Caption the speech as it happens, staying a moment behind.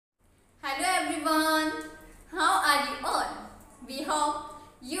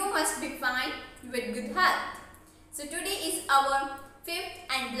with good health. So today is our fifth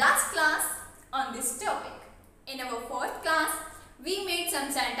and last class on this topic. In our fourth class, we made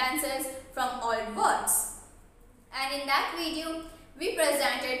some sentences from old words. And in that video, we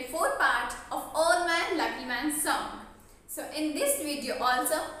presented 4 parts of Old Man Lucky Man song. So in this video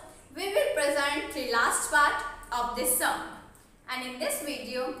also, we will present the last part of this song. And in this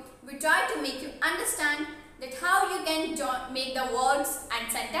video, we try to make you understand that how you can make the words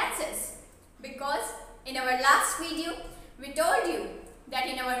and sentences. Because in our last video, we told you that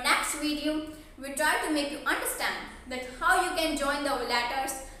in our next video, we try to make you understand that how you can join the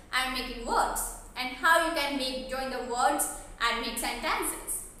letters and making words, and how you can join the words and make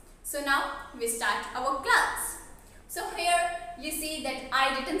sentences. So now we start our class. So here you see that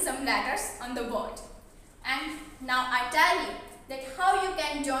I written some letters on the board, and now I tell you that how you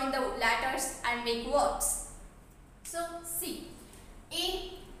can join the letters and make words. So see,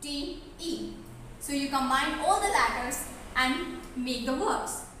 A, T, E. So you combine all the letters and make the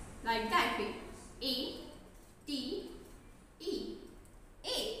words like that way. A, T, E,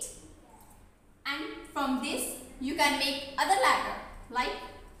 8. And from this you can make other letter like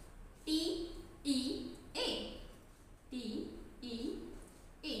T, E, A. T, E,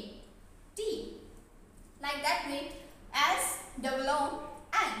 A. T. Like that way. S, double O,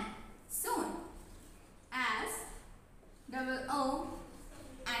 N. Soon. S, double O,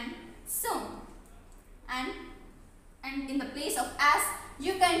 N. Soon. And in the place of S,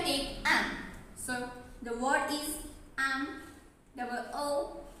 you can take M. So the word is M, double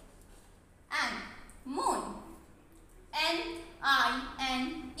O, N. Moon. N-I-N-E.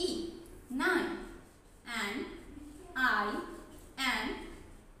 9. N-I-N-E.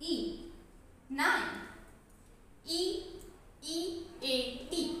 9. E-E-A-T.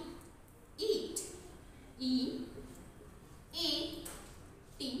 Eat. E-A-T.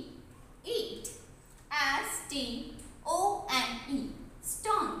 Eat. S-T-O-N-E.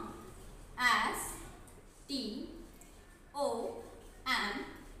 Stone. S-T-O-N-E.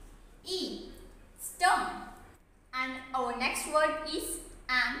 Stone. And our next word is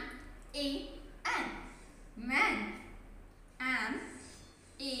M-A-N. Man. M-A-N.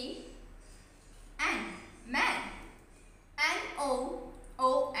 Man. N-O-O-N-E.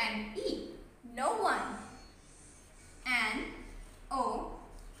 No one. N-O-O-N-E.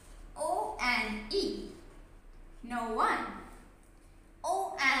 No one.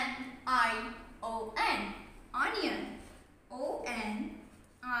 O-N-I-O-N. Onion. O-N-I-O-N.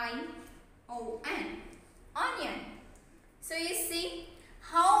 Onion. So you see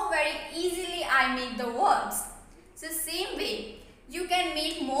how very easily I make the words. So same way you can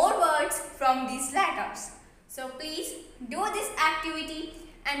make more words from these letters. So please do this activity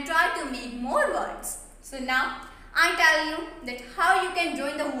and try to make more words. So now I tell you that how you can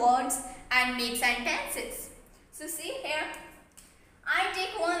join the words and make sentences. So see here, I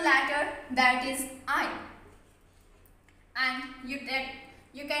take one letter, that is I, and you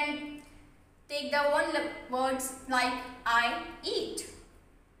can take the one words like I eat.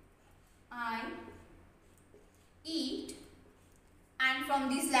 I eat. And from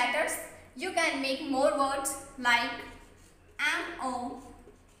these letters you can make more words like M-O-M-O-S.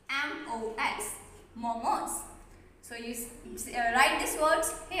 Momos. So you write these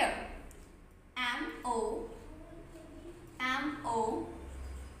words here. M-O-M-O-S.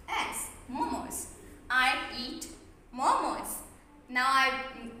 Momos. I eat momos. Now I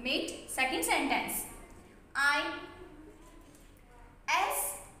made second sentence. I-S-E-E-N.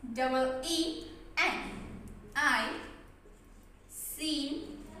 I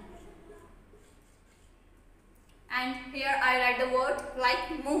seen. And here I write the word like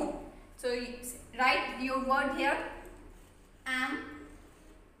moon. So you write your word here. M-O-O-N.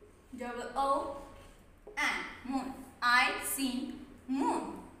 Moon. I seen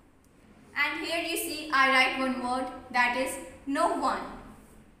moon. And here you see I write one word, that is no one.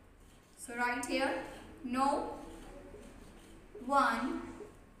 So write here no one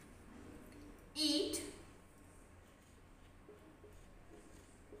eat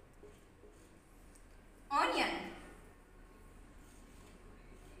onion.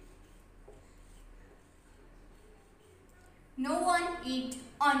 No one eat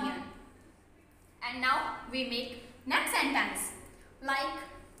onion. And now we make next sentence like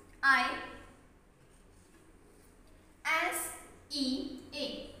I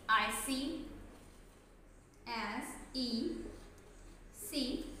S-E-A. I see. S-E-C.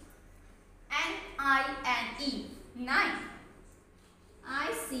 N-I-N-E. 9.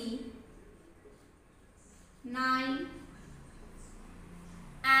 I see 9.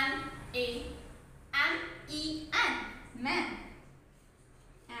 M-A-M-E-N. Man.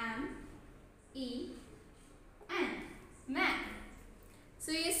 M-E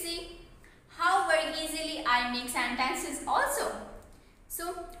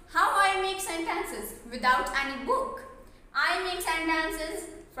without any book. I make sentences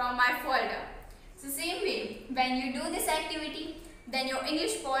from my folder. So same way, when you do this activity, then your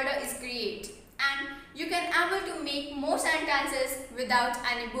English folder is created and you can able to make more sentences without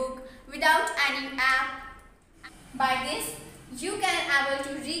any book, without any app. By this, you can able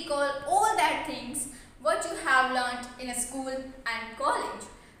to recall all that things what you have learned in a school and college.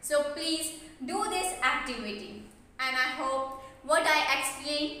 So please do this activity and I hope what I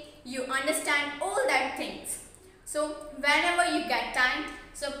explained you understand all that things. So whenever you get time,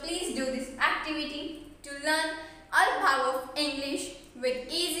 so please do this activity to learn all power of English with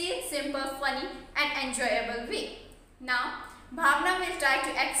easy, simple, funny and enjoyable way. Now Bhavna will try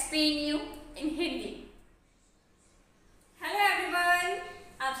to explain you in Hindi. Hello everyone,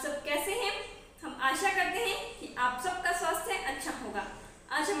 आप सब कैसे हैं? हम आशा करते हैं कि आप सबका स्वास्थ्य अच्छा होगा।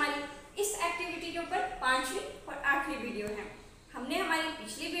 आज हमारी इस एक्टिविटी के ऊपर 5वीं और आखिरी वीडियो है। हमने हमारी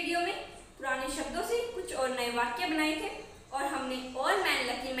पिछली वीडियो में पुराने शब्दों से कुछ और नए वाक्य बनाए थे और हमने ऑल मैन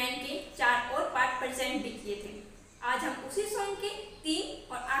लकी मैन के 4 और पार्ट प्रेजेंट भी किए थे। आज हम उसी सॉन्ग के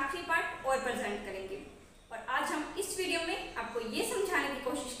 3 और आखिरी पार्ट और प्रेजेंट करेंगे और आज हम इस वीडियो में आपको ये समझाने की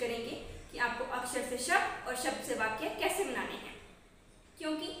कोशिश करेंगे कि आपको अक्षर से शब्द और शब्द से वाक्य कैसे बनाने हैं,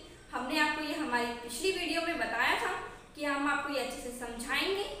 क्योंकि हमने आपको ये हमारी पिछली वीडियो में बताया था कि हम आपको ये अच्छे से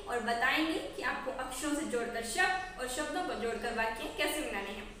समझाएंगे और बताएंगे कि आपको अक्षरों से जोड़कर शब्द और शब्दों को जोड़कर वाक्य कैसे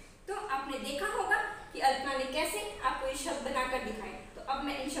बनाने हैं। तो आपने देखा होगा कि अल्पना ने कैसे आपको ये शब्द बनाकर दिखाए। तो अब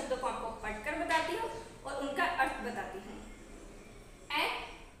मैं इन शब्दों को आपको पढ़कर बताती हूँ और उनका अर्थ बताती हूँ। ए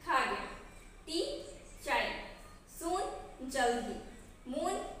खा गया, टी चाय, सून जल्दी,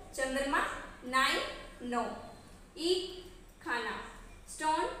 मून चंद्रमा, 9 9, ईट खाना,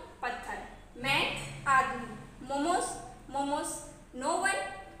 स्टोन पत्थर, मैट आदमी, मोमोस मोमोस, नो वन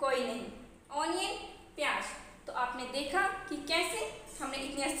कोई नहीं, ऑनियन प्याज। तो आपने देखा कि कैसे हमने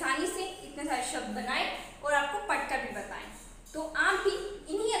इतनी आसानी से इतने सारे शब्द बनाए और आपको पढ़कर भी बताएं। तो आप भी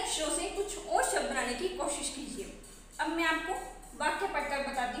इन्हीं अक्षरों से कुछ और शब्द बनाने की कोशिश कीजिए। अब मैं आपको वाक्य पढ़कर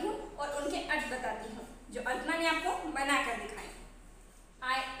बताती हूँ और उनके अर्थ बताती हूँ जो अल्पना ने आपको बनाकर दिखाए।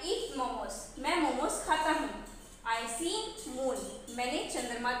 आई ईट मोमोस, मैं मोमोस खाता हूँ। आई सी मून, मैंने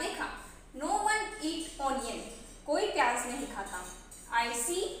चंद्रमा देखा। नो वन ईट ऑनियन, कोई प्याज नहीं खाता। आई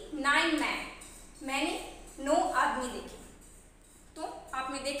सी 9 मैन, मैंने 9 आदमी देखे। तो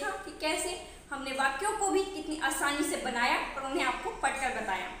आपने देखा कि कैसे हमने वाक्यों को भी कितनी आसानी से बनाया और उन्हें आपको पढ़कर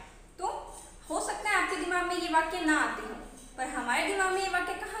बताया। तो हो सकता है आपके दिमाग में ये वाक्य ना आते हों, पर हमारे दिमाग में ये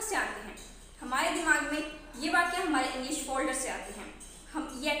वाक्य कहाँ से आते हैं? हमारे दिमाग में ये वाक्य हमारे इंग्लिश फोल्डर से आते हैं।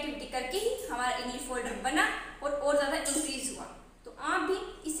 हम ये एक्टिविटी करके ही हमारा इंग्लिश फोल्डर बना और ज़्यादा इंक्रीज हुआ। तो आप भी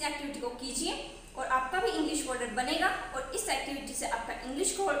इस एक्टिविटी को कीजिए और आपका भी इंग्लिश फोल्डर बनेगा और इस एक्टिविटी से आपका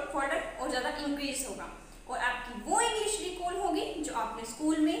इंग्लिश फोल्डर और ज़्यादा इंक्रीज होगा और आपकी वो इंग्लिश रिकॉल होगी जो आपने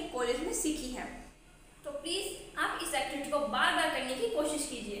स्कूल में कॉलेज में सीखी है। तो प्लीज़ आप इस एक्टिविटी को बार बार करने की कोशिश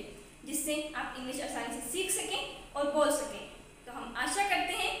कीजिए जिससे आप इंग्लिश आसानी से सीख सकें और बोल सकें। तो हम आशा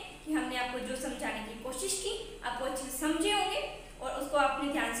करते हैं कि हमने आपको जो समझाने की कोशिश की आपको अच्छे से समझे होंगे और उसको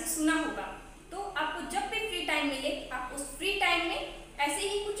आपने ध्यान से सुना होगा। तो आपको जब भी फ्री टाइम मिले आप उस फ्री टाइम में ऐसे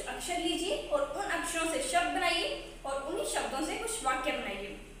ही कुछ अक्षर लीजिए और उन अक्षरों से शब्द बनाइए और उन्हीं शब्दों से कुछ वाक्य बनाइए।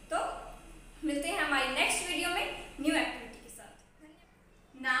 तो मिलते हैं हमारी नेक्स्ट वीडियो में न्यू एक्टिविटी के साथ।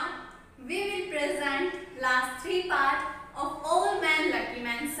 Now we will present last 3 parts of All Man Lucky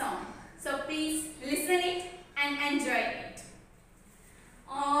Man song. So please listen it and enjoy it.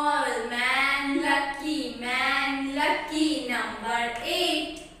 All man lucky number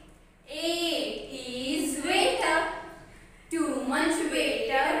 8. 8 is waiter. Too much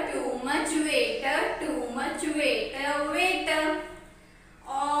waiter, too much waiter, too much waiter, waiter.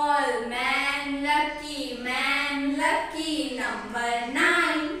 All man lucky number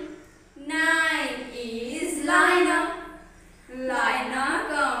 9. 9 is liner. Liner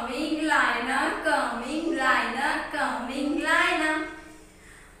coming, liner coming, liner coming, liner.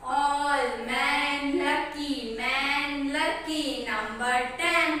 All man lucky number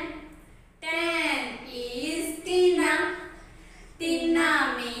 10. 10 is Tina.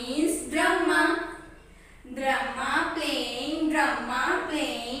 Tina means drummer. Drummer playing, drummer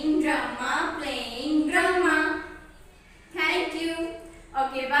playing, drummer playing, drummer. Thank you.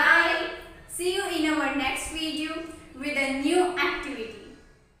 Okay, bye. See you in our next video with a new activity.